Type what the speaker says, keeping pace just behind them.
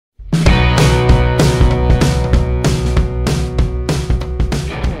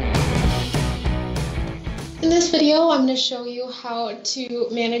video, I'm going to show you how to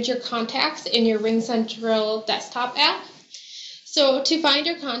manage your contacts in your RingCentral desktop app. So to find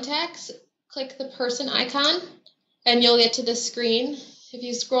your contacts, click the person icon and you'll get to this screen. If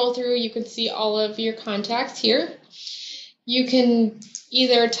you scroll through, you can see all of your contacts here. You can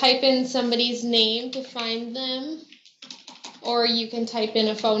either type in somebody's name to find them, or you can type in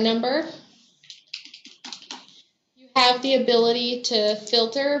a phone number. You have the ability to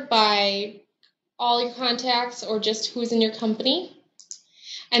filter by all your contacts or just who's in your company.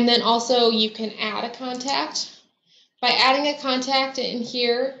 And then also you can add a contact. By adding a contact in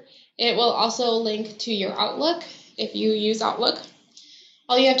here, it will also link to your Outlook if you use Outlook.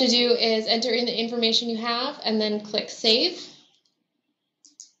 All you have to do is enter in the information you have and then click Save.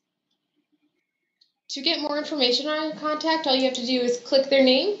 To get more information on a contact, all you have to do is click their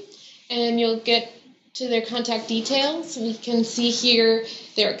name and you'll get to their contact details. We can see here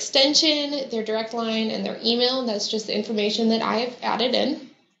their extension, their direct line, and their email. That's just the information that I have added in.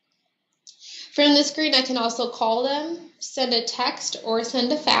 From this screen, I can also call them, send a text, or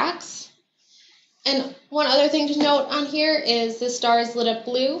send a fax. And one other thing to note on here is the star is lit up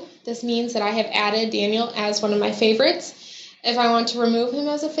blue. This means that I have added Daniel as one of my favorites. If I want to remove him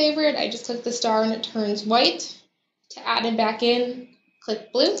as a favorite, I just click the star and it turns white. To add him back in,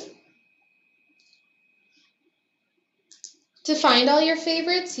 click blue. To find all your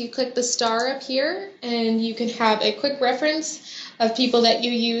favorites, you click the star up here and you can have a quick reference of people that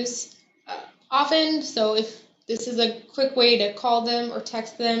you use often. So if this is a quick way to call them or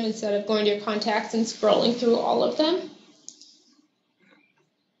text them instead of going to your contacts and scrolling through all of them.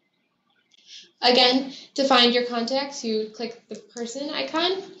 Again, to find your contacts, you click the person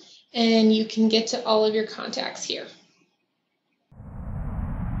icon and you can get to all of your contacts here.